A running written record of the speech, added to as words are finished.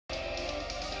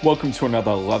Welcome to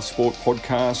another Love Sport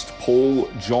podcast. Paul,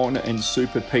 John and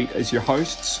Super Pete as your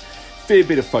hosts. Fair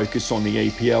bit of focus on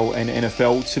the EPL and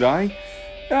NFL today.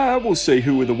 We'll see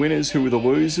who are the winners, who are the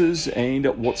losers and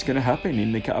what's going to happen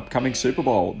in the upcoming Super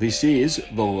Bowl. This is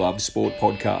the Love Sport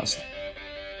podcast.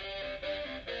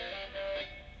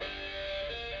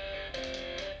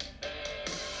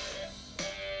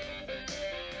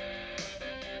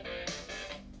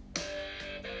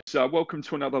 So welcome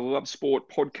to another Love Sport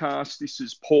podcast. This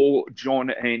is Paul, John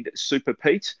and Super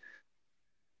Pete.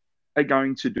 We're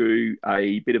going to do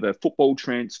a bit of a football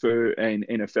transfer and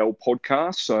NFL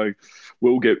podcast. So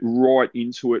we'll get right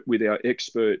into it with our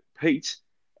expert, Pete.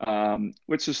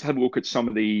 Let's just have a look at some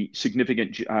of the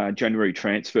significant January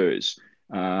transfers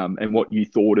and what you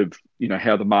thought of,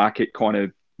 how the market kind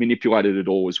of manipulated it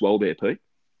all as well there, Pete.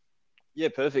 Yeah,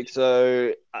 perfect.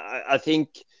 So I think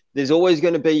there's always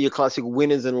going to be your classic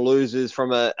winners and losers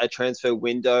from a transfer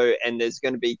window, and there's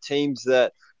going to be teams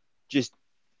that just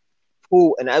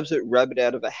pull an absolute rabbit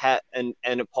out of a hat and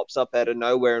it pops up out of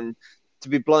nowhere. And to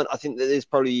be blunt, I think that there's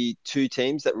probably two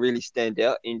teams that really stand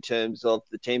out in terms of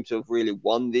the teams who have really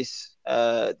won this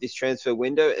transfer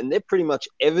window, and they're pretty much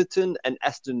Everton and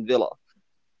Aston Villa.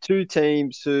 Two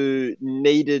teams who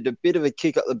needed a bit of a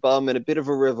kick up the bum and a bit of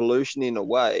a revolution in a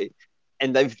way.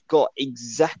 And they've got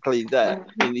exactly that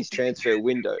in this transfer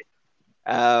window.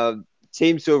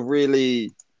 Teams who have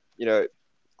really,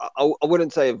 I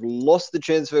wouldn't say have lost the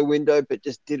transfer window, but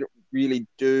just didn't really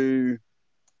do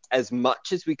as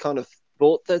much as we kind of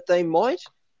thought that they might.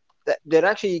 That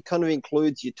actually kind of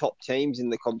includes your top teams in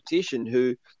the competition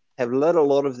who have let a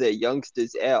lot of their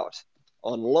youngsters out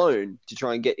on loan to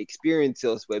try and get experience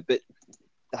elsewhere, but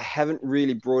they haven't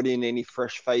really brought in any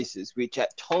fresh faces, which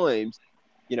at times –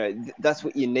 that's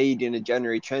what you need in a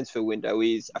January transfer window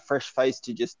is a fresh face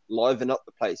to just liven up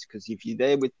the place. Because if you're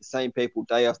there with the same people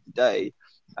day after day,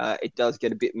 it does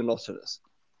get a bit monotonous.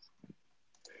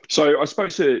 So I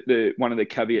suppose the one of the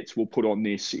caveats we'll put on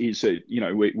this is that,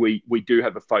 we do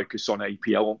have a focus on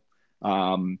EPL.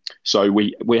 So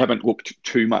we haven't looked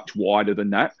too much wider than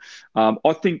that.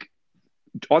 I think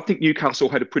Newcastle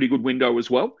had a pretty good window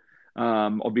as well.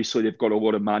 Obviously, they've got a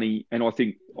lot of money, and I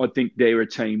think they're a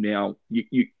team now.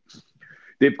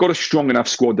 They've got a strong enough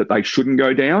squad that they shouldn't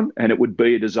go down, and it would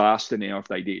be a disaster now if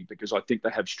they did, because I think they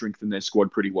have strengthened their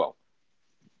squad pretty well.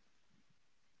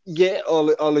 Yeah,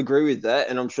 I'll agree with that,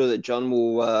 and I'm sure that John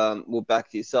will back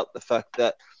this up. The fact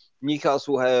that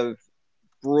Newcastle have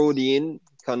brought in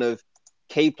kind of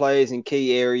key players in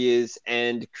key areas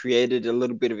and created a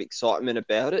little bit of excitement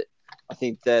about it. I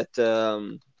think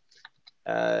that.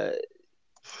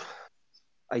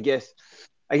 I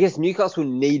guess Newcastle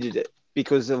needed it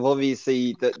because of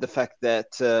obviously the fact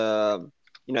that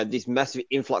this massive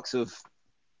influx of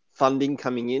funding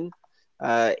coming in.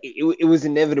 It was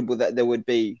inevitable that there would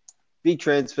be big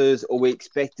transfers, or we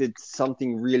expected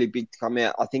something really big to come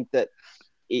out. I think that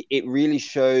it really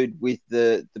showed with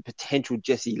the potential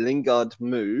Jesse Lingard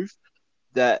move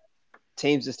that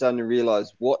teams are starting to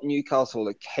realise what Newcastle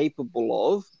are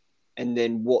capable of, and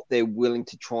then what they're willing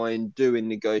to try and do in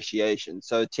negotiation.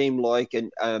 So a team like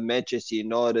Manchester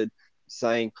United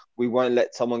saying, we won't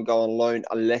let someone go on loan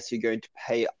unless you're going to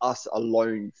pay us a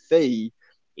loan fee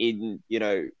in,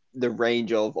 the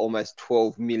range of almost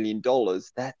 $12 million.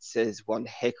 That says one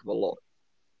heck of a lot.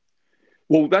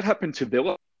 Well, that happened to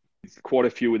Villa with quite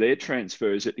a few of their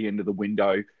transfers at the end of the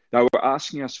window. They were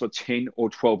asking us for $10 or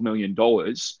 $12 million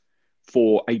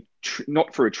for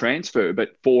not for a transfer, but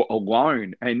for a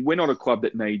loan. And we're not a club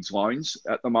that needs loans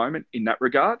at the moment in that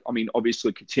regard. I mean,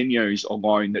 obviously Coutinho's a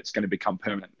loan that's going to become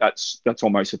permanent. That's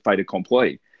almost a fait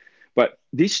accompli. But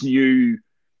this new,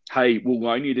 hey, we'll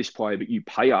loan you this player, but you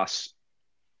pay us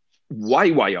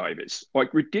way overs,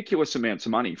 like ridiculous amounts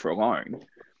of money for a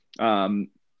loan.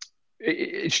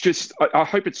 It's just, I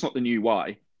hope it's not the new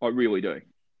way. I really do.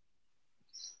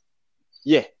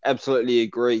 Yeah, absolutely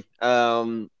agree.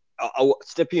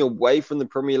 Stepping away from the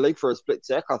Premier League for a split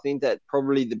sec, I think that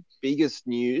probably the biggest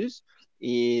news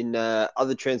in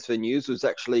other transfer news was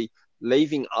actually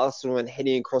leaving Arsenal and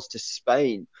heading across to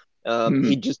Spain.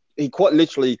 He quite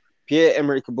literally,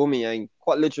 Pierre-Emerick Aubameyang,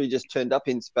 quite literally just turned up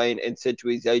in Spain and said to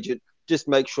his agent, just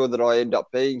make sure that I end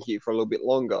up being here for a little bit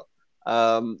longer.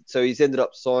 So he's ended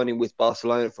up signing with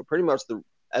Barcelona for pretty much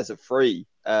as a free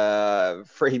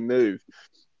move.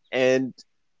 And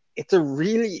it's a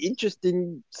really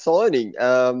interesting signing.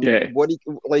 What he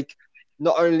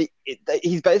not only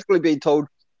he's basically been told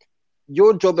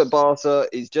your job at Barca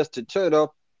is just to turn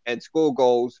up and score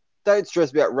goals. Don't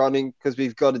stress about running because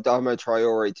we've got Adama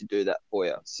Traore to do that for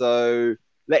you. So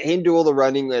let him do all the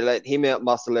running. Let him out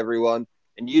muscle everyone,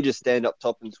 and you just stand up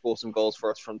top and score some goals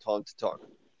for us from time to time.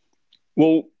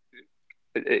 Well,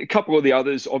 a couple of the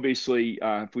others, obviously,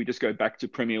 if we just go back to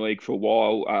Premier League for a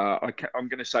while, I'm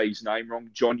going to say his name wrong.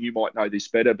 John, you might know this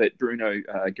better, but Bruno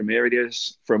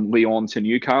Guimaraes from Lyon to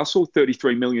Newcastle,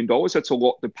 $33 million. That's a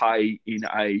lot to pay in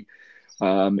a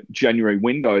January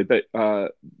window. But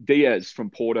Diaz from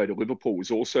Porto to Liverpool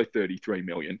was also $33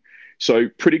 million. So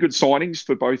pretty good signings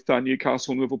for both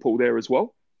Newcastle and Liverpool there as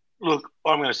well. Look,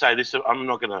 I'm going to say this. I'm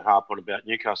not going to harp on about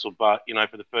Newcastle, but,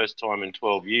 for the first time in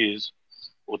 12 years,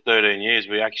 or 13 years,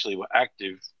 we actually were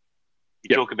active.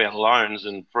 You talk about loans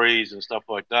and frees and stuff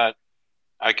like that.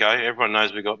 Okay, everyone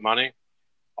knows we got money.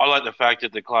 I like the fact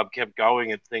that the club kept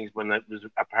going at things when it was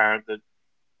apparent that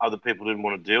other people didn't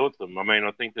want to deal with them. I mean,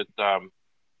 I think that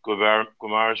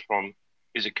Guimaraes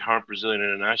is a current Brazilian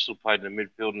international, played in the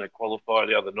midfield and they qualified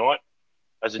the other night.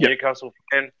 As a Newcastle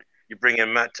fan, you bring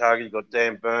in Matt Target, you've got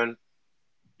Dan Burn,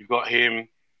 you've got him.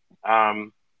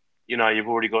 You've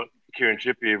already got Kieran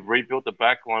Trippier. You've rebuilt the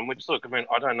back line, which, look, I mean,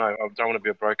 I don't know. I don't want to be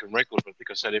a broken record, but I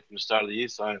think I said it from the start of the year.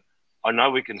 So I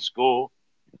know we can score.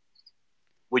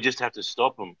 We just have to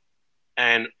stop them.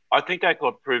 And I think that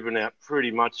got proven out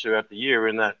pretty much throughout the year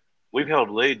in that we've held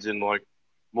leads in,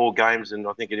 more games than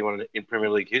I think anyone in Premier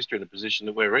League history in the position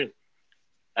that we're in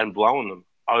and blowing them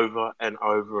over and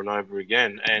over and over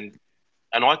again. And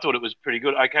I thought it was pretty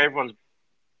good. Okay,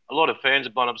 a lot of fans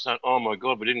have blown up saying, oh, my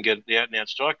God, we didn't get the out-and-out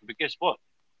striker. But guess what?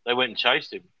 They went and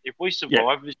chased him. If we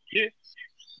survive this year,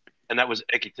 and that was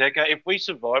Ekiteka, if we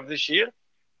survive this year,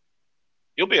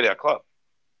 you'll be at our club.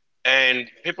 And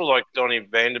people like Donny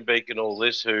van der Beek and all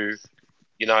this who,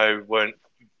 weren't,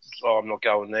 I'm not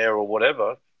going there or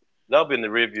whatever, they'll be in the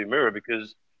rearview mirror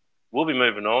because we'll be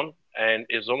moving on. And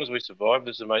as long as we survive,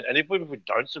 this is amazing. And if we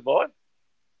don't survive,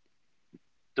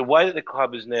 the way that the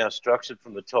club is now structured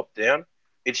from the top down,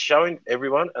 it's showing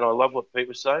everyone, and I love what Pete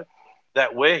was saying,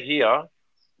 that we're here.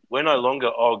 We're no longer,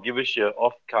 give us your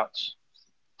offcuts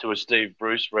to a Steve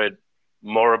Bruce-led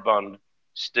moribund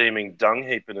steaming dung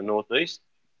heap in the northeast.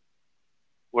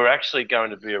 We're actually going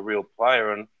to be a real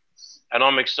player, and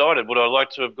I'm excited. Would I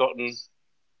like to have gotten,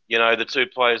 the two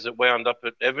players that wound up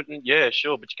at Everton? Yeah,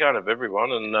 sure, but you can't have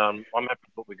everyone, and I'm happy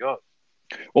with what we got.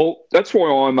 Well, that's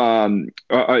why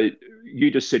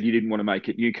you just said you didn't want to make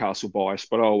it Newcastle biased,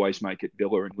 but I always make it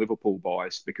Villa and Liverpool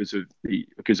biased because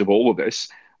of all of this.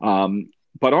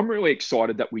 But I'm really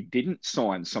excited that we didn't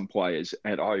sign some players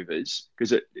at overs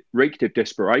because it reeked of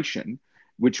desperation,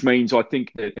 which means I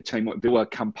think that a team like Villa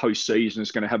come post-season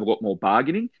is going to have a lot more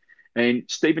bargaining. And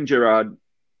Steven Gerrard,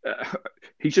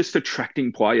 he's just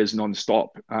attracting players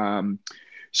non-stop.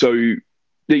 So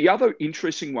the other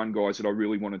interesting one, guys, that I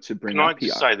really wanted to bring up here. Can I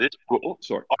just say this, Paul?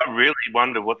 Sorry. I really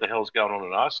wonder what the hell's going on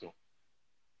at Arsenal.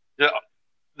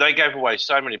 They gave away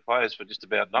so many players for just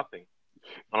about nothing.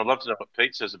 And I'd love to know what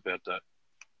Pete says about that.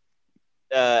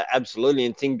 Absolutely,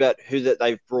 and think about who that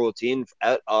they've brought in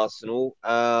at Arsenal.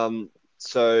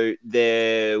 So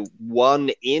their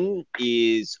one in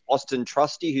is Austin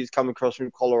Trusty, who's come across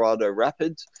from Colorado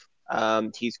Rapids.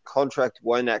 His contract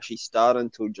won't actually start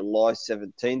until July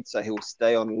 17th, so he'll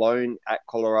stay on loan at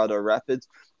Colorado Rapids.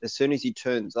 As soon as he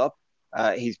turns up,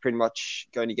 he's pretty much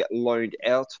going to get loaned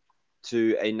out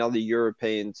to another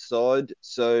European side.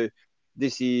 So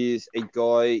this is a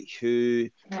guy who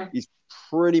is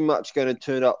pretty much going to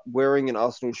turn up wearing an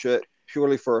Arsenal shirt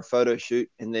purely for a photo shoot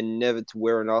and then never to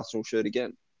wear an Arsenal shirt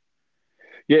again.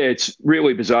 Yeah, it's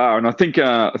really bizarre. And I think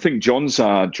John's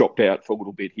dropped out for a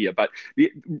little bit here. But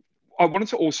I wanted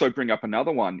to also bring up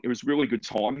another one. It was really good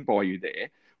timing by you there,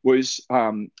 was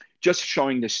just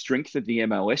showing the strength of the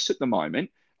MLS at the moment.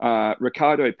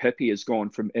 Ricardo Pepi has gone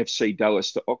from FC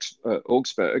Dallas to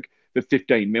Augsburg for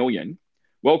 $15 million.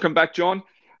 Welcome back, John.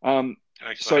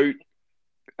 So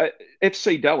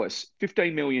FC Dallas,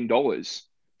 $15 million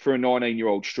for a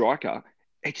 19-year-old striker.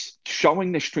 It's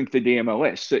showing the strength of the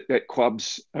MLS that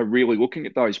clubs are really looking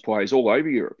at those players all over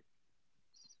Europe.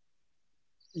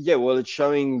 Yeah, well, it's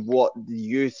showing what the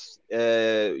youth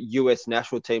US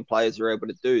national team players are able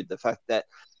to do. The fact that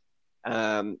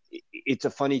it's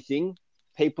a funny thing.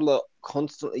 People are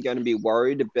constantly going to be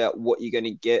worried about what you're going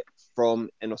to get from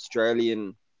an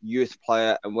Australian youth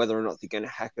player and whether or not they're going to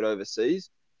hack it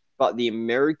overseas. But the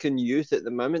American youth at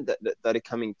the moment that are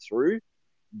coming through,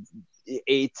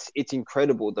 it's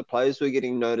incredible. The players who are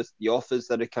getting noticed, the offers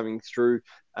that are coming through,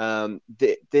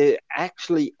 they're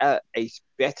actually at a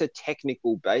better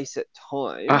technical base at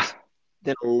times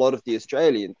than a lot of the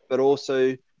Australians. But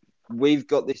also, we've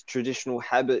got this traditional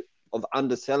habit of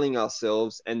underselling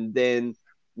ourselves, and then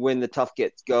when the tough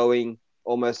gets going,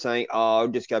 almost saying, I'll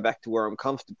just go back to where I'm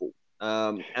comfortable.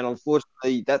 And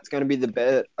unfortunately, that's going to be the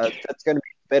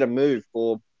better move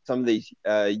for some of these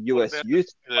US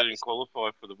youth. They didn't qualify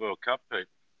for the World Cup, Pete,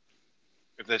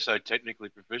 if they're so technically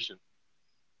proficient.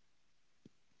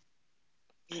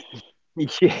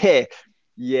 Yeah,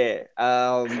 yeah.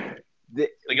 They're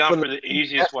going for the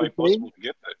easiest way possible to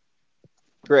get there.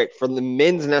 Correct. From the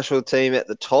men's national team at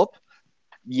the top,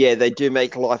 yeah, they do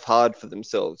make life hard for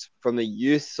themselves. From the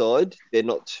youth side, they're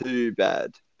not too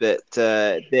bad, but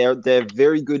they're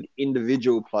very good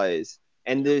individual players.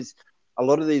 And there's a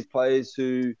lot of these players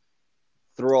who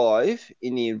thrive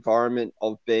in the environment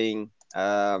of being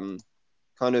kind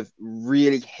of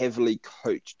really heavily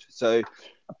coached. So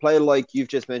a player like you've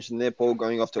just mentioned there, Paul,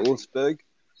 going off to Augsburg,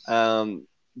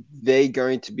 they're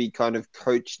going to be kind of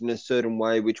coached in a certain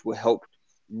way, which will help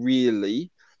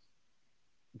really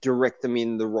direct them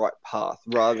in the right path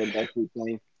rather than keep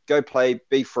saying, go play,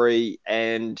 be free,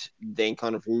 and then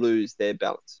kind of lose their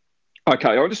balance.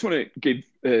 Okay, I just want to give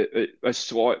a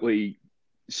slightly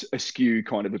askew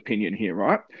kind of opinion here,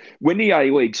 right? When the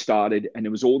A-League started and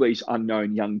there was all these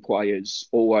unknown young players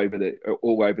all over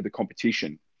the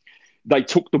competition, they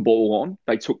took the ball on,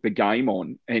 they took the game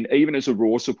on, and even as a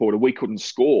Raw supporter, we couldn't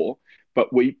score,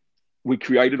 but we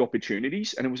created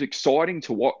opportunities, and it was exciting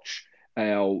to watch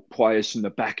our players from the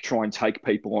back try and take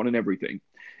people on and everything.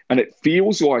 And it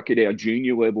feels like at our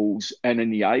junior levels and in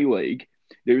the A-League,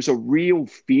 there's a real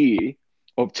fear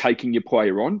of taking your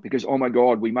player on because, oh my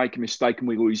God, we make a mistake and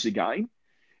we lose the game.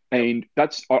 And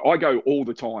I go all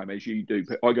the time, as you do,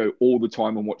 but I go all the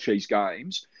time and watch these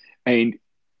games. And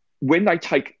when they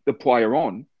take the player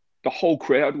on, the whole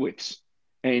crowd lifts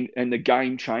and the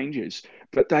game changes.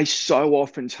 But they so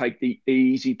often take the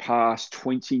easy pass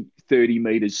 20, 30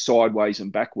 meters sideways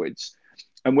and backwards.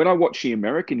 And when I watch the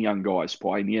American young guys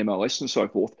play in the MLS and so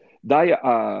forth, they're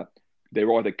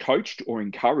either coached or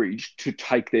encouraged to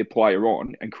take their player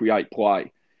on and create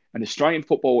play. And Australian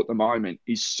football at the moment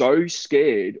is so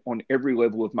scared on every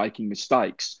level of making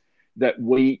mistakes that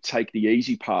we take the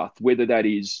easy path, whether that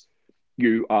is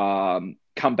you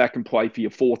come back and play for your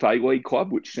fourth A-League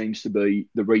club, which seems to be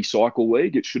the Recycle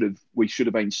League. We should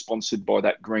have been sponsored by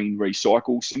that green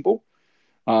recycle symbol.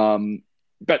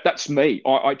 But that's me.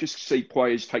 I just see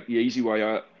players take the easy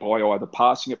way by either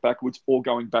passing it backwards or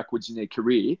going backwards in their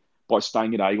career by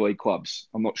staying at A-League clubs.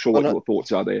 I'm not sure what your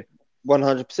thoughts are there.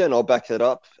 100%. I'll back that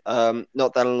up.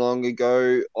 Not that long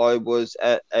ago, I was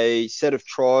at a set of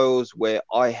trials where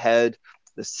I had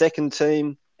the second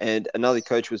team and another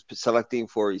coach was selecting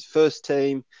for his first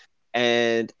team.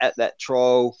 And at that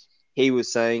trial, he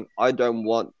was saying, I don't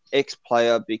want X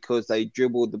player because they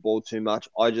dribbled the ball too much.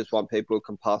 I just want people who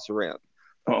can pass around.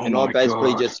 Oh and I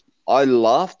basically I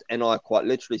laughed and I quite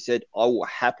literally said, I will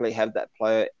happily have that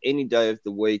player any day of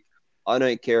the week. I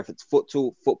don't care if it's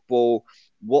futsal, football,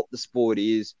 what the sport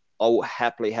is. I will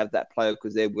happily have that player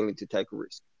because they're willing to take a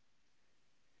risk.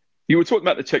 You were talking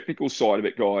about the technical side of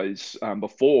it, guys,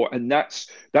 before, and that's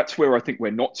where I think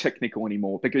we're not technical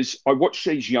anymore because I watch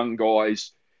these young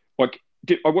guys, like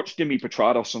I watched Dimi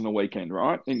Petratos on the weekend,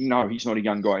 right? And no, he's not a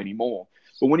young guy anymore.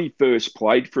 But when he first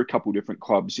played for a couple of different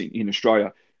clubs in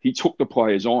Australia, he took the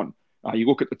players on. You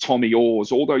look at the Tommy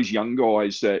Orrs, all those young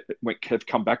guys that have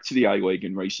come back to the A-League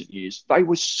in recent years. They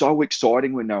were so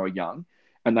exciting when they were young,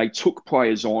 and they took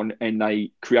players on and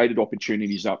they created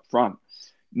opportunities up front.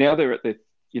 Now they're at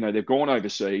they've gone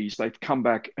overseas, they've come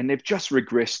back, and they've just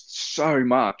regressed so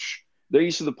much.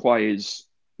 These are the players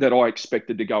that I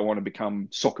expected to go on and become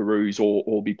Socceroos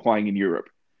or be playing in Europe.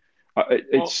 I've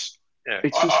got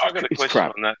a question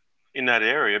on that in that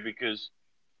area because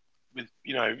with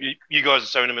you guys are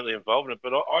so intimately involved in it,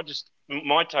 but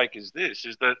my take is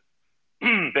that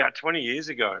about 20 years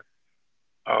ago,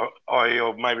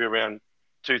 or maybe around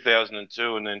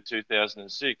 2002 and then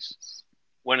 2006,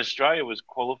 when Australia was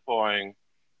qualifying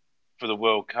for the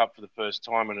World Cup for the first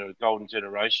time and a golden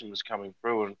generation was coming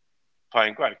through and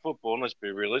playing great football, and let's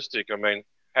be realistic, I mean,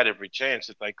 had every chance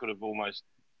that they could have almost,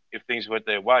 if things went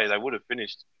their way, they would have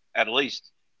finished at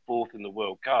least fourth in the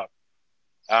World Cup.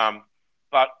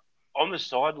 But on the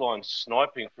sidelines,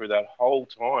 sniping through that whole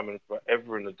time and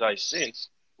forever and a day since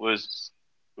was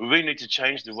we need to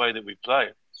change the way that we play.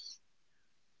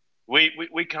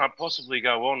 We can't possibly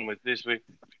go on with this.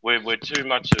 We're too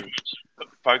much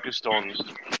focused on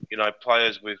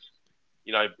players with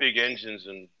big engines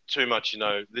and too much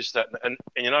this, that, and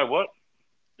you know what,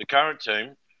 the current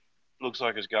team looks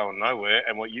like it's going nowhere,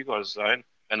 and what you guys are saying,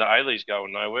 and the A-League's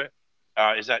going nowhere.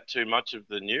 Is that too much of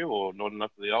the new, or not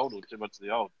enough of the old, or too much of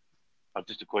the old?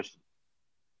 Just a question.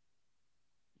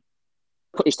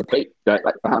 Put this to Pete.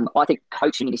 I think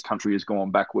coaching in this country has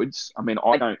gone backwards. I mean,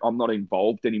 I'm not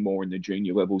involved anymore in the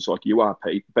junior levels like you are,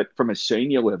 Pete. But from a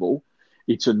senior level,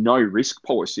 it's a no risk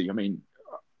policy. I mean,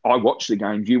 I watch the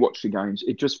games, you watch the games.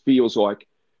 It just feels like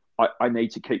I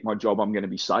need to keep my job. I'm going to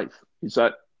be safe. Is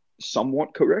that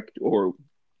somewhat correct, or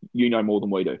you know more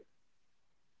than we do?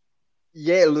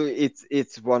 Yeah, look, it's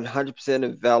 100% a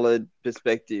valid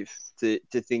perspective to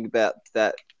think about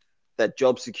that. That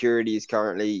job security is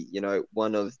currently,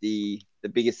 one of the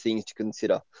biggest things to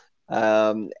consider,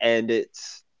 and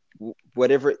it's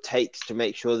whatever it takes to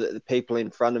make sure that the people in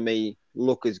front of me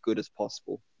look as good as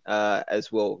possible,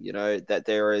 as well. That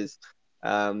they're as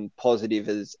positive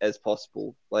as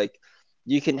possible. Like,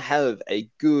 you can have a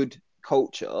good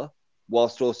culture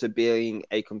whilst also being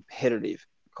a competitive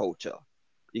culture.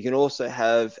 You can also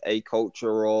have a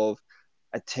culture of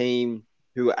a team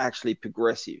who are actually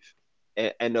progressive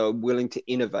and are willing to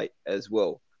innovate as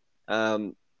well.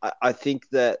 I think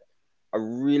that a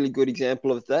really good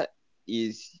example of that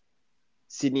is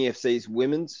Sydney FC's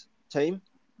women's team.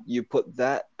 You put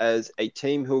that as a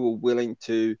team who are willing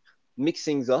to mix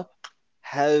things up,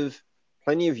 have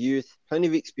plenty of youth, plenty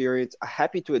of experience, are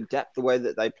happy to adapt the way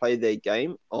that they play their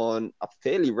game on a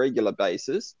fairly regular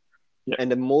basis, Yeah.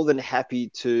 and are more than happy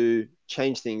to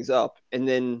change things up. And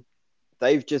then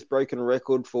they've just broken a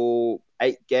record for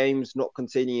 8 games not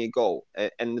conceding a goal,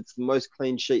 and it's the most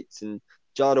clean sheets. And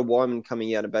Jada Wyman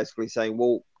coming out and basically saying,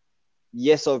 well,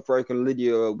 yes, I've broken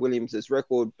Lydia Williams's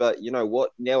record, but you know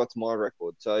what? Now it's my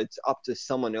record. So it's up to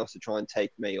someone else to try and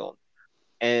take me on.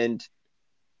 And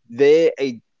they're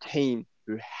a team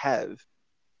who have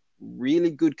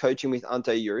really good coaching with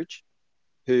Ante Juric,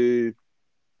 who,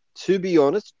 to be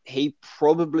honest, he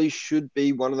probably should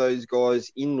be one of those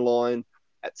guys in line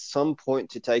at some point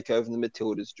to take over the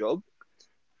Matildas job.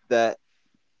 That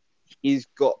he's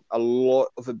got a lot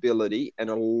of ability and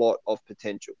a lot of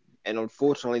potential. And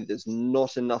unfortunately, there's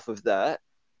not enough of that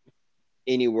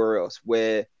anywhere else.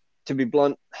 Where, to be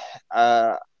blunt,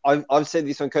 I've said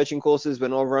this on coaching courses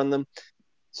when I run them.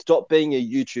 Stop being a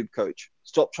YouTube coach.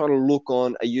 Stop trying to look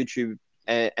on a YouTube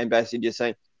and basically just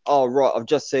saying, oh, right, I've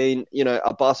just seen,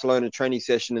 a Barcelona training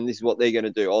session and this is what they're going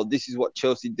to do. Oh, this is what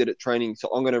Chelsea did at training, so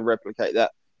I'm going to replicate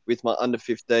that with my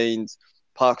under-15s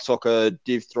Park Soccer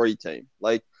Div 3 team.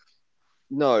 Like,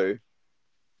 no.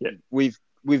 Yeah.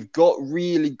 We've got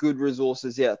really good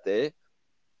resources out there,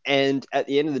 and at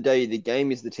the end of the day, the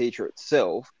game is the teacher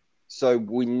itself, so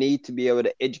we need to be able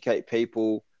to educate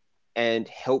people and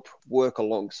help work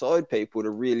alongside people to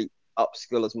really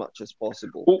upskill as much as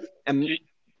possible. Well, and Do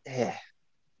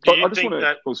I you just think want to.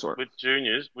 that Oh, sorry. with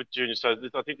juniors, so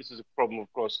I think this is a problem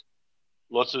across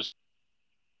lots of.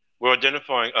 We're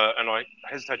identifying, and I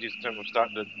hesitate to use the term. I'm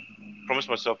starting to promise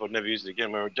myself I'll never use it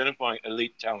again. We're identifying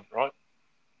elite talent, right?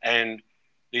 And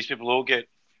these people all get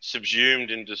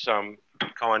subsumed into some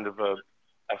kind of a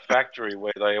factory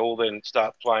where they all then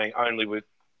start playing only with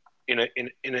in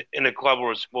a club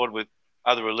or a squad with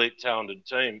other elite talented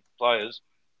team players.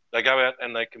 They go out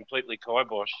and they completely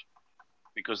kibosh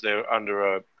because they're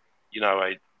under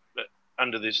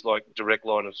under this like direct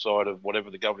line of sight of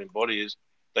whatever the governing body is.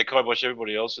 They kibosh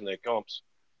everybody else in their comps.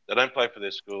 They don't play for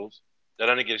their schools. They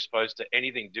don't get exposed to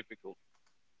anything difficult.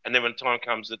 And then when time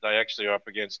comes that they actually are up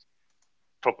against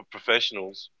proper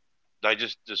professionals, they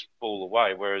just fall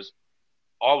away. Whereas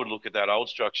I would look at that old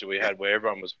structure we had where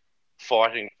everyone was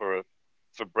fighting for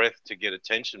breath to get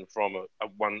attention from a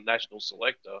one national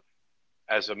selector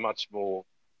as a much more,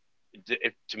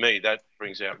 to me, that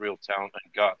brings out real talent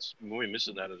and guts. We're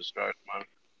missing that at Australia at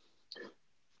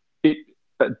the moment.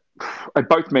 At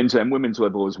both men's and women's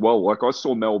level as well. Like, I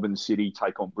saw Melbourne City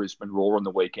take on Brisbane Roar on the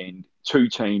weekend, two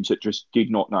teams that just did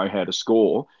not know how to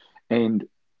score. And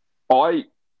I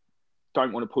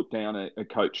don't want to put down a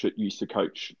coach that used to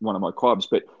coach one of my clubs,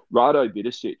 but Rado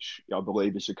Vidicic, I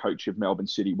believe, is a coach of Melbourne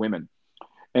City women.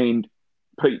 And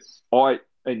Pete,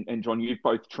 and John, you've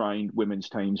both trained women's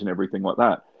teams and everything like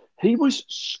that. He was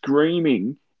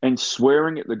screaming and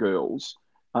swearing at the girls,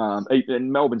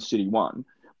 and Melbourne City won.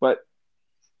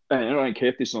 And I don't care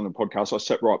if this is on the podcast, I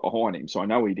sat right behind him, so I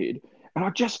know he did. And I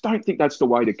just don't think that's the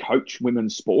way to coach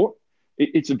women's sport.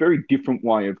 It's a very different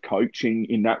way of coaching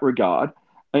in that regard.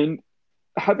 And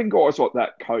having guys like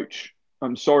that coach,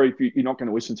 I'm sorry if you're not going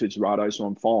to listen to Gerardo, so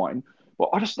I'm fine. But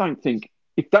I just don't think,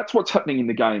 if that's what's happening in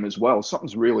the game as well,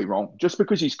 something's really wrong. Just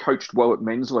because he's coached well at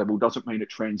men's level doesn't mean it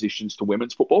transitions to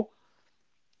women's football.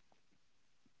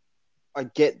 I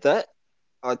get that.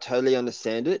 I totally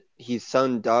understand it. His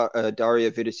son, Dario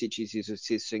Vidicic, is his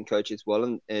assistant coach as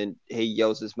well, and he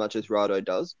yells as much as Rado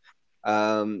does.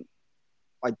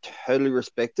 I totally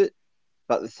respect it.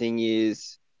 But the thing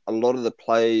is, a lot of the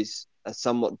players are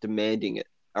somewhat demanding it,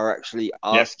 are actually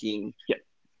asking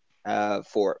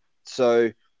for it.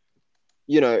 So,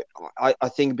 I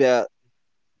think about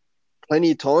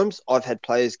plenty of times I've had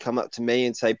players come up to me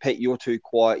and say, Pete, you're too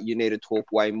quiet. You need to talk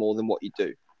way more than what you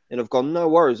do. And I've gone, no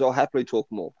worries. I'll happily talk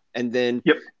more. And then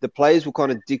the players will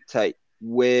kind of dictate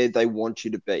where they want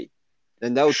you to be.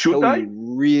 And they'll tell you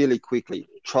really quickly.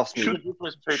 Trust me.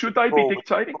 Should they be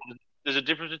dictating? There's a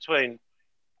difference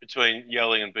between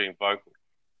yelling and being vocal.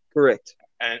 Correct.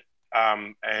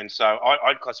 And so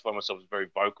I'd classify myself as very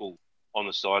vocal on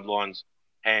the sidelines,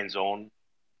 hands-on,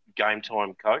 game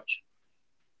time coach.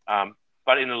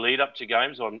 But in the lead up to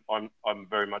games, I'm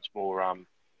very much more,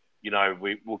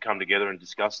 we'll come together and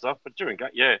discuss stuff. But during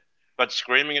game, but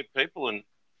screaming at people, and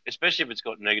especially if it's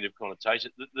got negative connotation,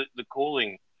 the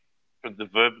calling for the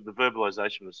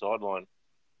verbalization of the sideline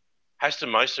has to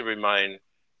mostly remain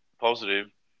positive.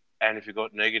 And if you've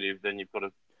got negative, then you've got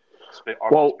to speak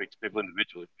to people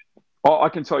individually. I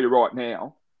can tell you right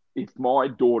now, if my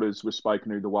daughters were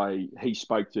spoken to the way he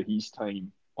spoke to his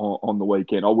team on the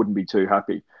weekend, I wouldn't be too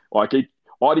happy. I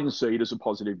didn't see it as a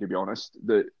positive, to be honest.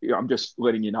 I'm just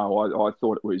letting you know. I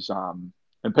thought it was,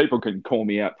 and people can call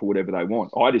me out for whatever they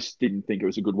want. I just didn't think it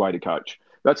was a good way to coach.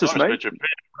 That's just me.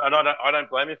 And I don't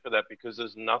blame you for that, because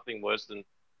there's nothing worse than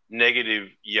negative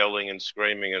yelling and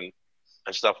screaming and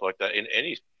stuff like that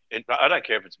I don't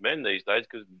care if it's men these days,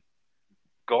 because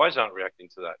guys aren't reacting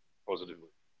to that positively.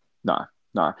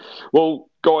 No. Well,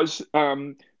 guys,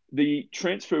 the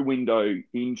transfer window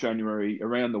in January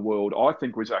around the world, I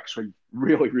think, was actually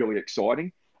really, really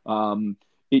exciting.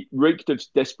 It reeked of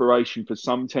desperation for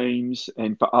some teams,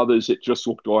 and for others, it just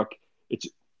looked like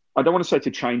I don't want to say it's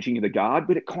a changing of the guard,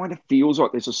 but it kind of feels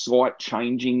like there's a slight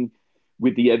changing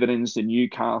with the Evertons, the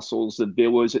Newcastles, the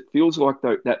Villas. It feels like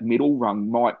that middle rung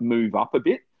might move up a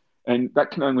bit, and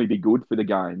that can only be good for the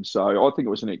game. So I think it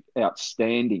was an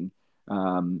outstanding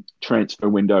transfer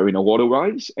window in a lot of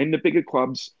ways. And the bigger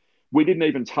clubs, we didn't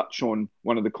even touch on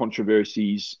one of the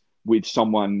controversies with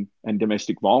someone and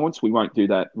domestic violence. We won't do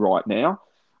that right now.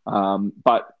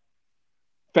 But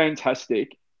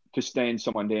fantastic to stand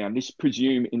someone down. This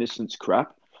presumed innocence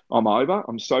crap, I'm over.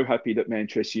 I'm so happy that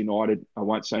Manchester United, I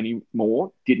won't say any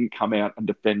more, didn't come out and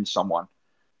defend someone.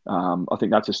 I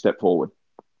think that's a step forward.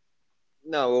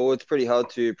 No, well, it's pretty hard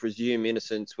to presume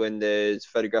innocence when there's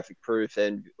photographic proof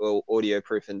and audio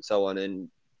proof and so on, and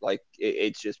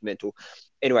it's just mental.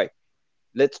 Anyway,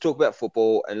 let's talk about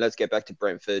football and let's get back to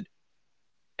Brentford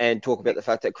and talk about the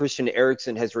fact that Christian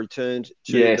Eriksen has returned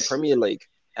to the Premier League.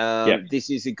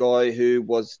 This is a guy who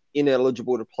was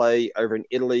ineligible to play over in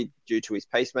Italy due to his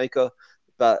pacemaker,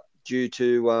 but due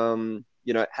to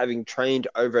having trained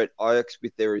over at Ajax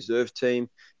with their reserve team,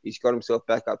 he's got himself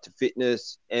back up to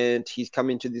fitness, and he's come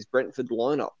into this Brentford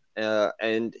lineup,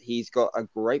 and he's got a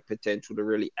great potential to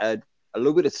really add a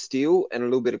little bit of steel and a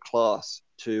little bit of class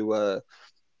to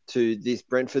this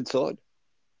Brentford side.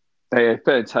 Yeah,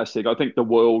 fantastic. I think the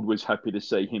world was happy to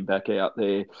see him back out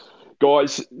there.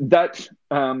 Guys,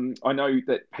 I know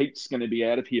that Pete's going to be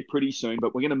out of here pretty soon,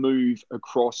 but we're going to move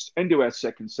across and do our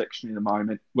second section in a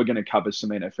moment. We're going to cover some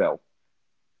NFL.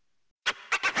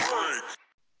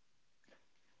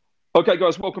 Okay,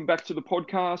 guys, welcome back to the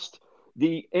podcast.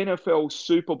 The NFL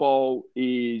Super Bowl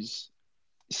is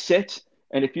set,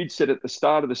 and if you'd said at the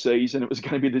start of the season it was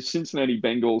going to be the Cincinnati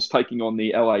Bengals taking on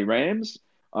the LA Rams,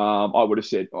 I would have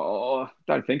said,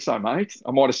 don't think so, mate.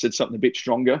 I might have said something a bit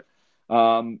stronger.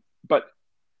 But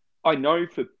I know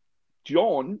for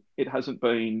John, it hasn't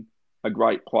been a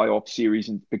great playoff series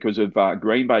because of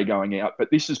Green Bay going out,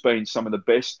 but this has been some of the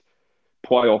best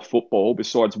playoff football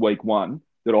besides week one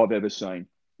that I've ever seen.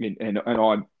 And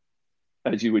I,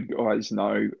 as you would guys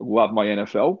know, love my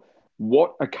NFL.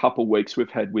 What a couple of weeks we've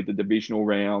had with the divisional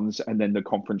rounds and then the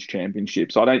conference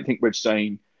championships. I don't think we've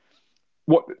seen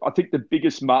I think the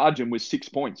biggest margin was 6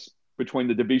 points between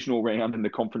the divisional round and the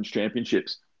conference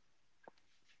championships.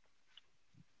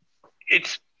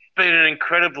 It's been an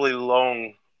incredibly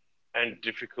long and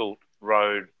difficult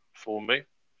road for me.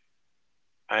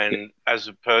 And as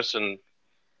a person,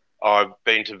 I've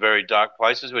been to very dark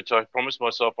places, which I promised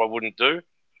myself I wouldn't do.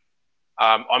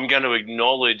 I'm going to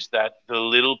acknowledge that the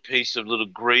little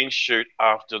green shoot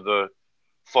after the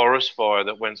forest fire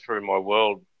that went through my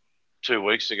world 2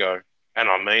 weeks ago, and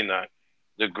I mean that,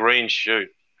 the green shoot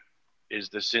is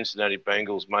the Cincinnati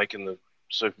Bengals making the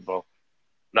Super Bowl.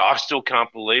 No, I still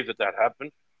can't believe that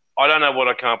happened. I don't know what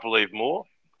I can't believe more,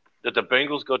 that the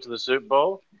Bengals got to the Super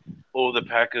Bowl or the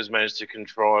Packers managed to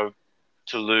contrive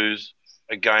to lose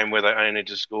a game where they only need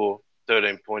to score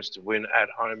 13 points to win at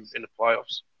home in the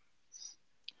playoffs.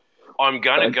 I'm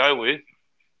going to go with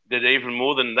that even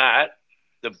more than that,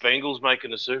 the Bengals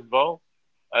making the Super Bowl,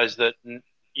 as that,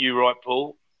 you're right,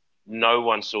 Paul, no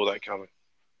one saw that coming.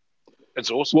 It's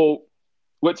awesome. Well,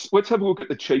 let's have a look at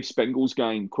the Chiefs Bengals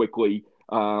game quickly.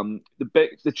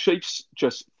 The Chiefs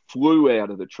just flew out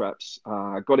of the traps,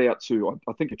 got out to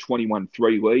I think a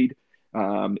 21-3 lead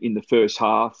in the first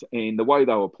half, and the way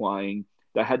they were playing,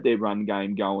 they had their run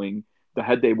game going, they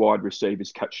had their wide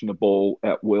receivers catching the ball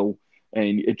at will,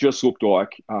 and it just looked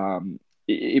like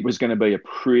it was going to be a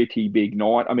pretty big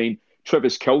night. I mean,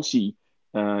 Travis Kelce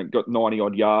got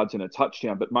 90-odd yards and a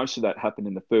touchdown, but most of that happened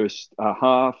in the first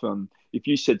half. If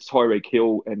you said Tyreek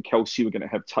Hill and Kelce were going to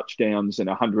have touchdowns and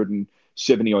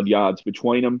 170-odd yards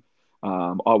between them,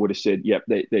 I would have said, yep,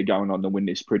 they're going on to win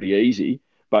this pretty easy.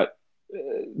 But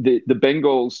the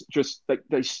Bengals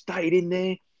they stayed in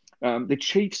there. The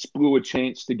Chiefs blew a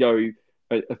chance to go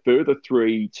a further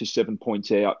 3 to 7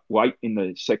 points out late in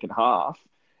the second half.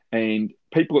 And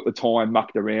people at the time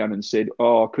mucked around and said,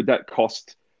 oh, could that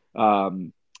cost,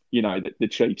 the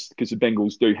Chiefs? Because the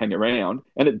Bengals do hang around.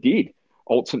 And it did,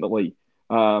 ultimately.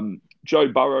 Joe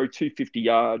Burrow, 250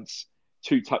 yards,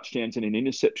 2 touchdowns and an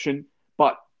interception.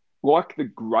 But like the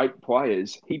great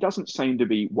players, he doesn't seem to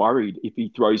be worried if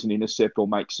he throws an intercept or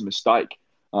makes a mistake.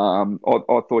 I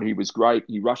thought he was great.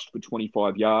 He rushed for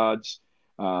 25 yards.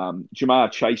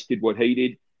 Jamar Chase did what he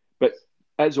did. But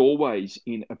as always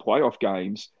in playoff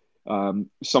games,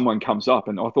 someone comes up,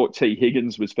 and I thought T.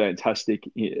 Higgins was fantastic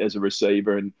as a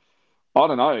receiver. And I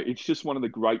don't know, it's just one of the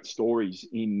great stories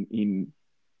in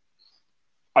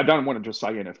I don't want to just say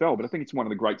NFL, but I think it's one of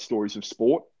the great stories of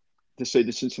sport to see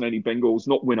the Cincinnati Bengals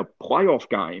not win a playoff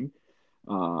game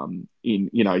in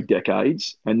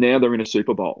decades, and now they're in a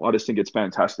Super Bowl. I just think it's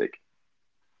fantastic.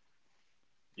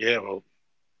 Yeah, well,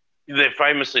 they're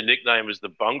famously nicknamed as the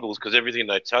Bungles because everything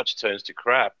they touch turns to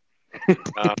crap.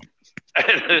 And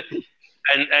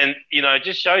it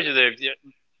just shows you there.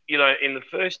 In the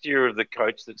first year of the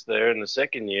coach that's there, in the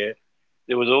second year,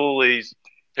 there was all these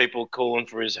people calling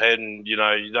for his head, and you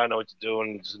don't know what to do,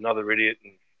 and it's another idiot,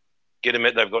 and get him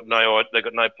out. They've got no plan, they've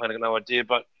got no idea.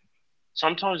 But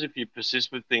sometimes if you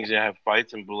persist with things, you have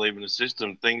faith and believe in the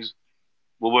system, things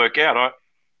will work out.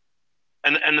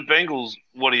 And the Bengals,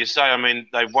 what do you say? I mean,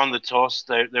 they won the toss.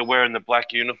 They're wearing the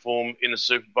black uniform in the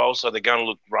Super Bowl, so they're going to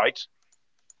look great.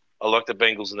 I like the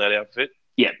Bengals in that outfit.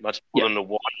 Yeah. Much more than the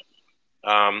white.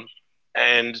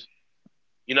 And,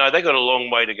 they got a long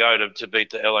way to go to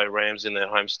beat the LA Rams in their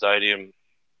home stadium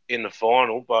in the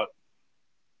final. But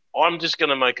I'm just going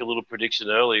to make a little prediction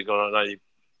early. I know you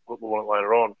want it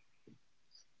later on.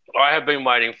 I have been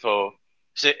waiting for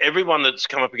 – see, everyone that's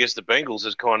come up against the Bengals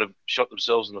has kind of shot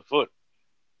themselves in the foot.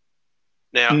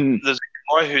 Now, there's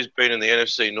a guy who's been in the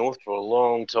NFC North for a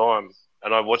long time,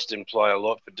 and I watched him play a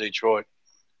lot for Detroit,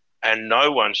 and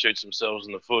no one shoots themselves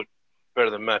in the foot better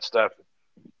than Matt Stafford.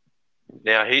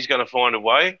 Now, he's going to find a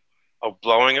way of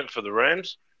blowing it for the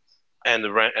Rams, and the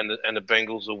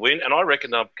Bengals will win, and I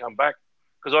reckon they'll come back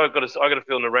because I got a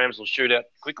feeling the Rams will shoot out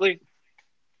quickly.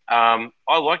 I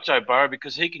like Joe Burrow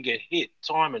because he can get hit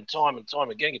time and time and time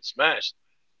again, get smashed.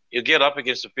 He'll get up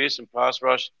against a fearsome pass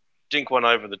rush, dink one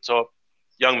over the top.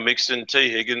 Young Mixon, T.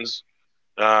 Higgins,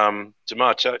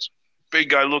 Jamar Chase, big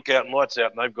go, look out and lights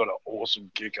out, and they've got an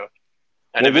awesome kicker.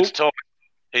 And if it's tight,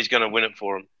 he's going to win it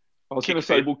for him. I was going to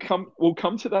say we'll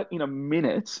come to that in a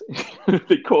minute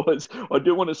because I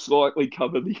do want to slightly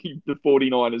cover the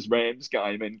 49ers Rams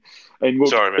game and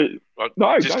we'll, sorry, man.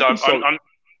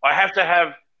 I have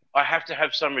to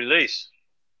have some release.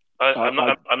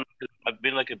 I've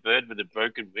been like a bird with a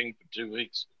broken wing for 2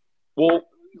 weeks. Well,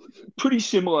 pretty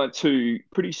similar to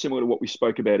what we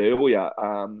spoke about earlier.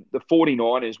 The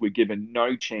 49ers were given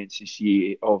no chance this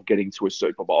year of getting to a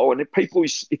Super Bowl. And if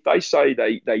they say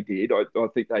they did, I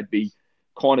think they'd be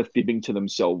kind of fibbing to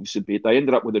themselves a bit. They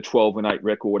ended up with a 12-8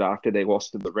 record after they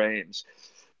lost to the Rams.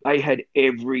 They had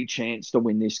every chance to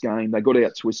win this game. They got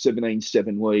out to a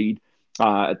 17-7 lead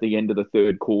at the end of the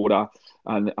third quarter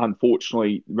and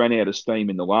unfortunately ran out of steam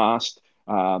in the last.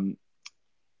 And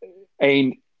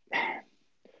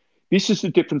this is the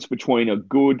difference between a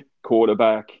good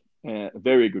quarterback, a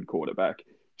very good quarterback.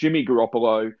 Jimmy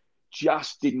Garoppolo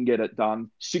just didn't get it done.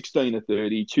 16 of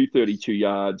 30, 232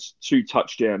 yards, 2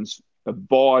 touchdowns, a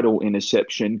vital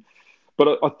interception.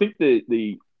 But I think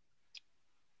I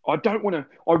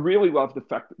really love the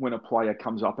fact that when a player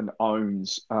comes up and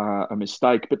owns a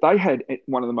mistake, but they had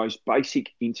one of the most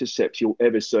basic intercepts you'll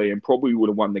ever see and probably would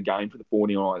have won the game for the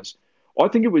 49ers. I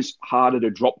think it was harder to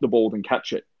drop the ball than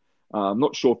catch it. I'm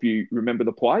not sure if you remember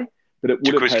the play, but it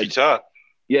would have had... Tart.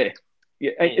 Yeah.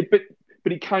 But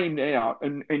he came out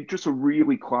and just a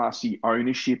really classy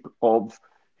ownership of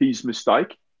his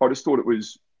mistake. I just thought it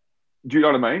was... Do you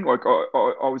know what I mean? Like,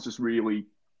 I was just really...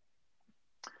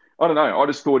 I don't know. I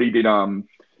just thought he did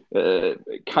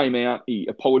came out, he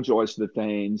apologised to the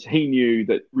fans. He knew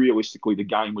that realistically the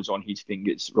game was on his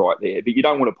fingers right there, but you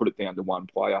don't want to put it down to one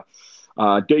player.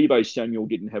 Deebo Samuel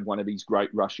didn't have one of these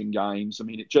great rushing games. I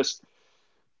mean, it just,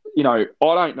 I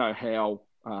don't know how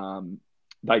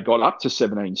they got up to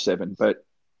 17-7, but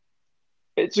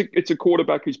it's a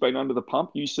quarterback who's been under the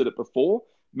pump. You said it before.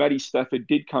 Matty Stafford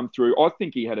did come through. I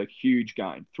think he had a huge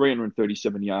game,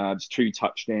 337 yards, 2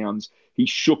 touchdowns. He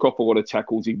shook off a lot of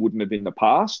tackles he wouldn't have in the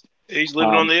past. He's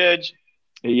living on the edge.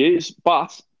 He is,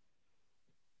 but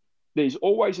there's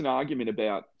always an argument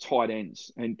about tight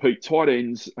ends. And Pete, tight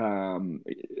ends are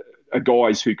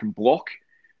guys who can block.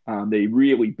 They're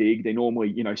really big. They're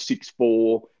normally,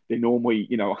 6'4". They're normally,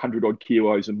 100-odd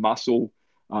kilos of muscle.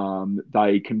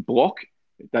 They can block.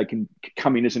 They can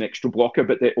come in as an extra blocker,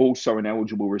 but they're also an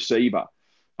eligible receiver.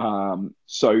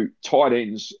 So tight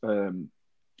ends,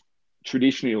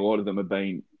 traditionally, a lot of them have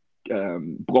been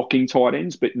blocking tight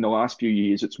ends, but in the last few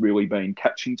years, it's really been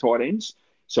catching tight ends.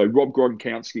 So Rob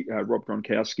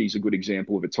Gronkowski is a good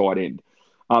example of a tight end.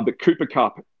 But Cooper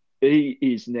Kupp, he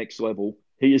is next level.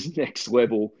 He is next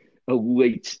level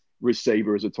elite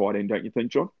receiver as a tight end, don't you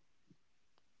think, John?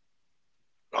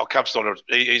 Oh, Kupp's not.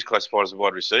 He's classified as a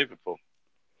wide receiver, Paul.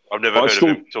 I've never heard of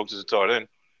him talked as a tight end.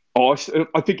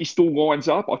 I think he still lines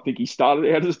up. I think he started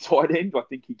out as a tight end. I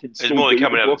think he can still He's more than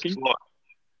coming out of blocking. the slot.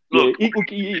 Look,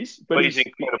 he is. But he's an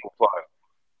incredible player.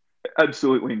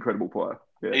 Absolutely incredible player.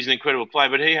 Yeah. He's an incredible player,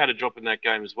 but he had a drop in that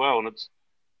game as well. And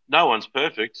no one's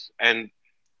perfect. And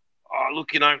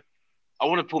look, I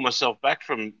want to pull myself back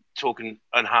from talking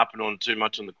and harping on too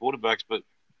much on the quarterbacks, but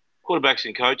quarterbacks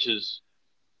and coaches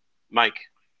make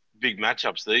big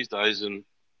matchups these days. And,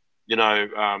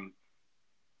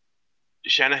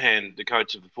 Shanahan, the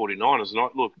coach of the 49ers, and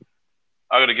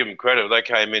I got to give him credit. They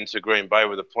came into Green Bay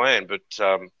with a plan, but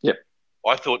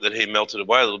I thought that he melted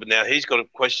away a little bit. Now he's got a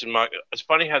question mark. It's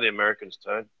funny how the Americans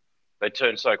turn. They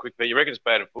turn so quick, but you reckon it's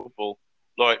bad in football.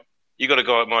 Like, you got a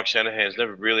guy like Mike Shanahan who's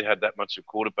never really had that much of a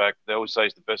quarterback. They always say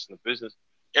he's the best in the business.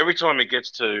 Every time he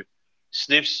gets to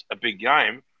sniffs a big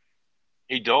game,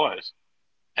 he dies.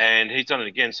 And he's done it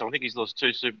again. So I think he's lost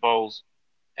 2 Super Bowls.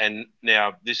 And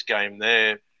now this game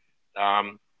there,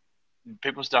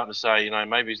 people are starting to say,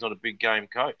 maybe he's not a big game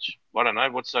coach. I don't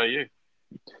know. What say you?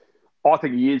 I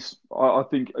think he is. I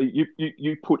think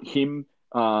you put him,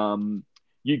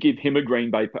 you give him a Green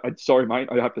Bay. Sorry, mate,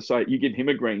 I have to say it. You give him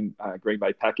a Green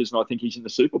Bay Packers, and I think he's in the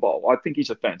Super Bowl. I think he's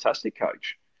a fantastic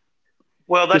coach.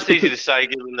 Well, that's easy to say,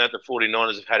 given that the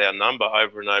 49ers have had our number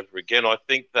over and over again. I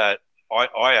think that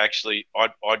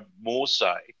I'd more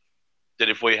say that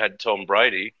if we had Tom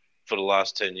Brady for the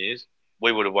last 10 years,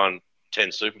 we would have won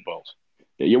 10 Super Bowls.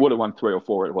 Yeah, you would have won 3 or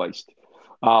 4 at least.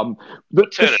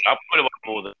 But turn it up, we would have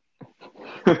won more than.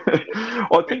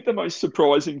 I think the most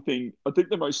surprising thing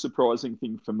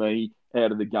for me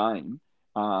out of the game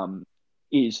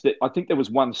is that I think there was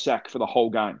 1 sack for the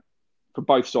whole game for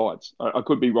both sides. I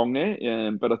could be wrong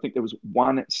there, but I think there was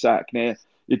 1 sack. Now,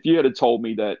 if you had told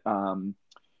me that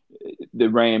the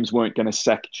Rams weren't going to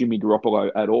sack Jimmy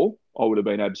Garoppolo at all, I would have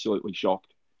been absolutely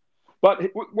shocked.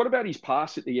 But what about his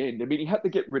pass at the end? I mean, he had to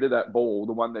get rid of that ball,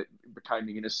 the one that became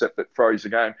the intercept that froze the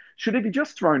game. Should he have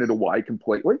just thrown it away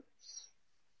completely?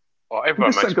 Oh,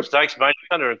 everyone makes mistakes, mate. He's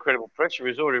under incredible pressure. He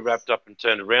was already wrapped up and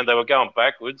turned around. They were going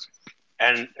backwards,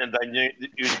 and they knew that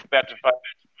he was about to face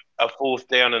a 4th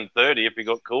down and 30 if he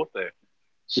got caught there.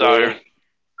 So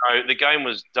the game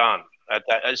was done at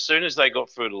that. As soon as they got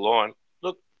through the line,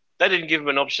 look, they didn't give him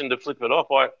an option to flip it off.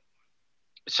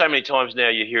 So many times now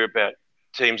you hear about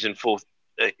teams in third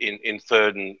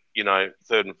and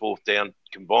 4th down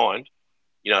combined.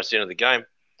 It's the end of the game.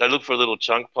 They look for a little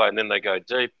chunk play and then they go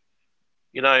deep.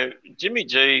 Jimmy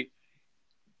G,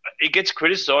 he gets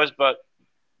criticised, but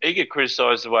he gets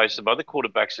criticised the way some other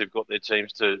quarterbacks who've got their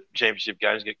teams to championship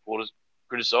games get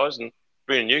criticised, and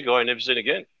bring a new guy and never seen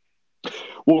again.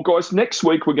 Well, guys, next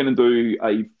week we're going to do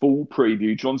a full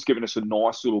preview. John's given us a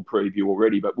nice little preview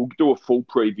already, but we'll do a full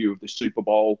preview of the Super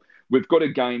Bowl. We've got a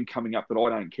game coming up that I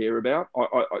don't care about.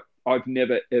 I've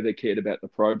never, ever cared about the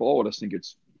Pro Bowl. I just think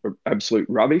it's absolute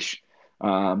rubbish. So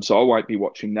I won't be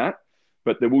watching that.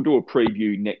 But we'll do a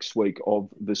preview next week of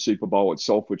the Super Bowl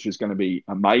itself, which is going to be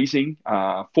amazing.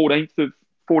 14th of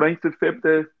Feb,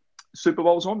 the Super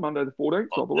Bowl's on, Monday the 14th,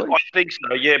 I believe. I think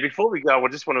so, yeah. Before we go, I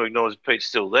just want to acknowledge Pete's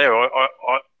still there.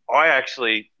 I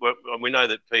actually, we know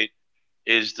that Pete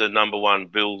is the number 1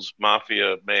 Bills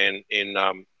Mafia man in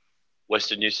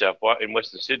Western New South Wales, in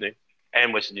Western Sydney,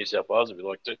 and Western New South Wales, if you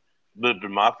like to. A little bit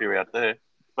of Mafia out there.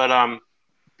 But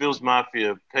Bills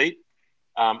Mafia, Pete,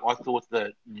 I thought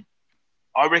that,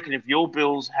 I reckon if your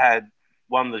Bills had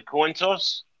won the coin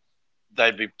toss,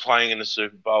 they'd be playing in the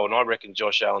Super Bowl. And I reckon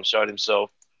Josh Allen showed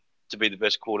himself to be the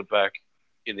best quarterback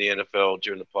in the NFL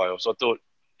during the playoffs. I thought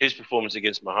his performance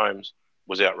against Mahomes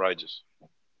was outrageous.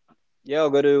 Yeah,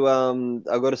 I've got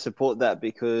to support that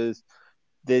because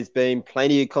there's been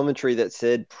plenty of commentary that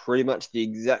said pretty much the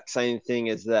exact same thing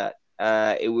as that.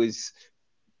 It was,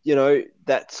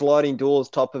 that sliding doors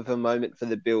type of a moment for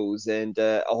the Bills and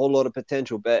a whole lot of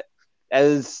potential. But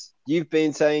as you've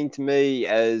been saying to me,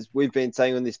 as we've been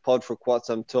saying on this pod for quite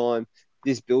some time,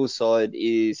 this Bills side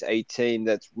is a team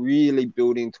that's really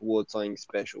building towards something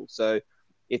special. So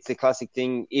it's the classic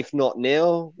thing, if not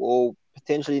now, or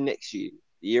potentially next year,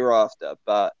 the year after.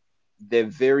 But they're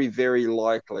very, very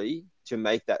likely to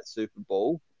make that Super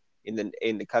Bowl in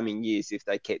the coming years if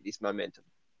they keep this momentum.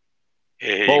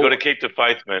 Yeah, you got to keep the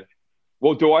faith, man.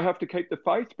 Well, do I have to keep the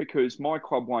faith? Because my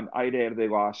club won 8 out of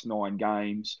their last 9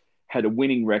 games, had a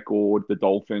winning record, the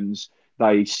Dolphins.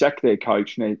 They sacked their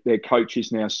coach, and their coach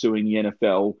is now suing the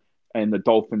NFL and the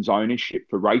Dolphins ownership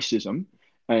for racism.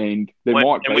 And make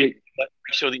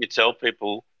sure that you tell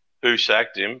people who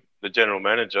sacked him, the general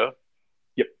manager.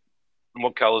 Yep. And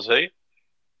what colour is he?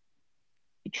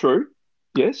 True.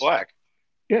 Yes. Black.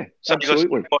 Yeah, so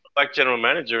absolutely. You got a black general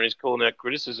manager, and he's calling out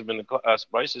criticism in the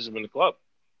racism in the club.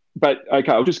 But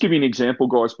okay, I'll just give you an example,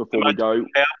 guys, before we go.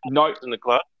 No, in the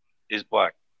club is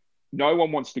black. No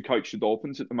one wants to coach the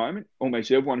Dolphins at the moment.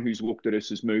 Almost everyone who's looked at us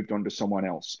has moved on to someone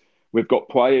else. We've got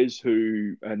players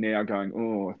who are now going,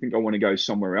 I think I want to go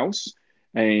somewhere else.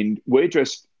 And we're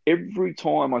just, every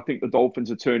time I think the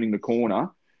Dolphins are turning the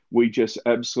corner, we just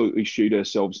absolutely shoot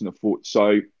ourselves in the foot.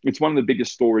 So it's one of the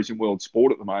biggest stories in world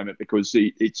sport at the moment because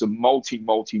it's a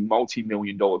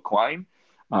multi-million dollar claim.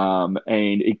 And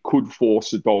it could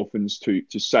force the Dolphins to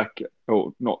sack,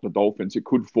 or not the Dolphins, it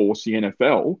could force the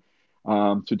NFL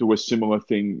to do a similar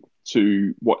thing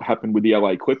to what happened with the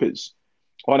LA Clippers.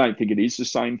 I don't think it is the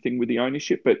same thing with the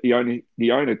ownership, but the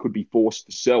owner could be forced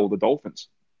to sell the Dolphins.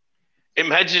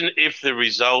 Imagine if the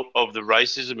result of the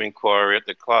racism inquiry at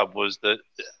the club was that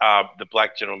the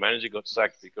black general manager got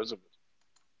sacked because of it.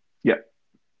 Yeah.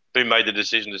 Who made the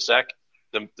decision to sack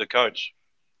the coach?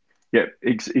 Yeah,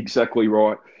 exactly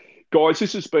right. Guys,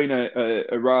 this has been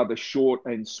a rather short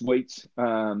and sweet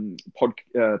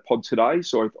pod today,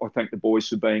 so I thank the boys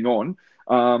for being on.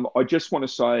 I just want to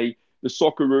say the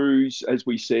Socceroos, as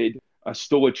we said, are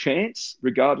still a chance,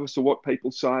 regardless of what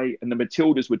people say, and the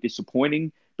Matildas were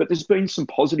disappointing, but there's been some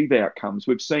positive outcomes.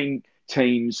 We've seen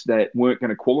teams that weren't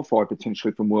going to qualify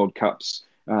potentially from World Cups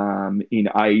in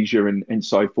Asia and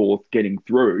so forth getting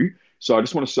through. So I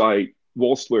just want to say,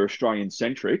 whilst we're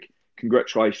Australian-centric,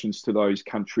 congratulations to those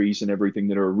countries and everything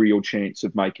that are a real chance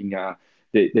of making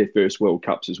their first World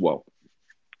Cups as well.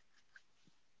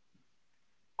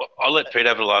 I'll let Pete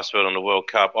have the last word on the World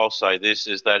Cup. I'll say this,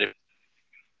 is that if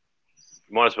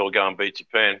you might as well go and beat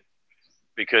Japan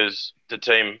because the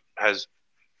team has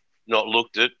not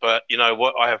looked it. But you know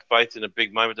what? I have faith in a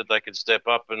big moment that they can step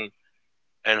up and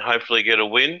hopefully get a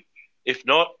win. If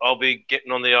not, I'll be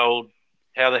getting on the old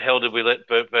how the hell did we let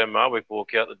Bert Van Marwijk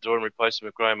walk out the door and replace him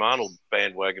with Graham Arnold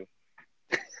bandwagon?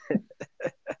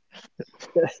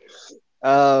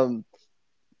 I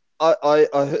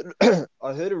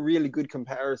heard a really good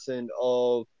comparison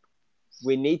of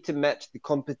we need to match the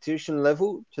competition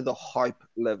level to the hype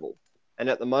level. And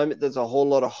at the moment, there's a whole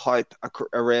lot of hype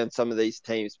around some of these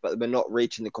teams, but we're not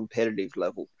reaching the competitive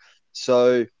level.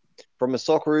 So from a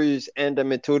Socceroos and a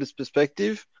Matildas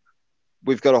perspective,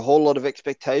 we've got a whole lot of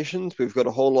expectations. We've got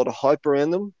a whole lot of hype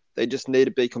around them. They just need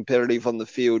to be competitive on the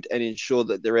field and ensure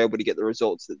that they're able to get the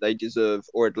results that they deserve,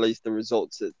 or at least the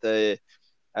results that they're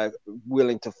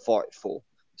willing to fight for.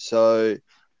 So,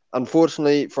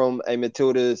 unfortunately, from a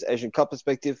Matildas Asian Cup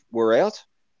perspective, we're out.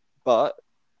 But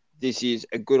this is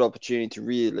a good opportunity to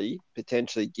really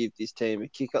potentially give this team a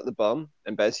kick up the bum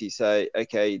and basically say,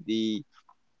 okay, the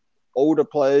older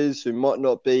players who might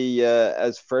not be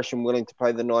as fresh and willing to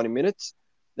play the 90 minutes,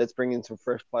 let's bring in some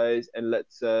fresh players and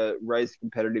let's raise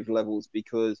competitive levels,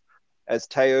 because as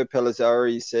Teo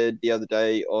Pellizzari said the other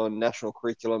day on National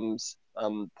Curriculum's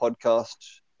podcast,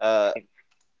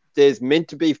 there's meant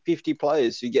to be 50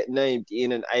 players who get named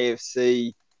in an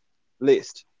AFC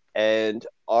list. And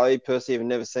I personally have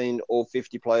never seen all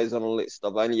 50 players on a list.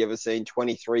 I've only ever seen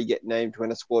 23 get named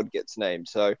when a squad gets named.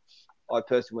 So I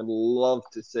personally would love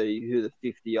to see who the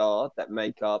 50 are that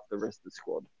make up the rest of the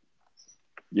squad.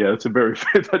 Yeah, that's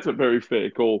a very fair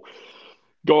call.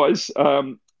 Guys,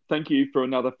 thank you for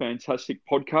another fantastic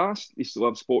podcast. This is the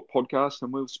Love Sport Podcast,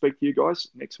 and we'll speak to you guys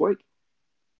next week.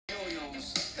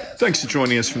 Thanks for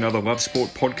joining us for another Love Sport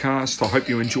Podcast. I hope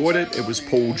you enjoyed it. It was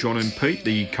Paul, John and Pete,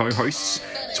 the co-hosts.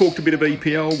 Talked a bit of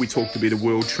EPL, we talked a bit of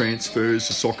world transfers,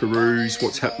 the Socceroos,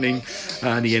 what's happening,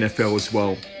 and the NFL as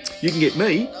well. You can get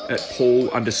me at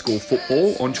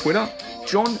Paul_football on Twitter,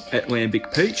 John at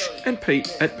Lambic Peach, and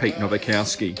Pete at Pete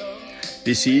Nowakowski.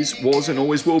 This was and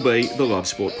always will be the Love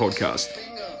Sport Podcast.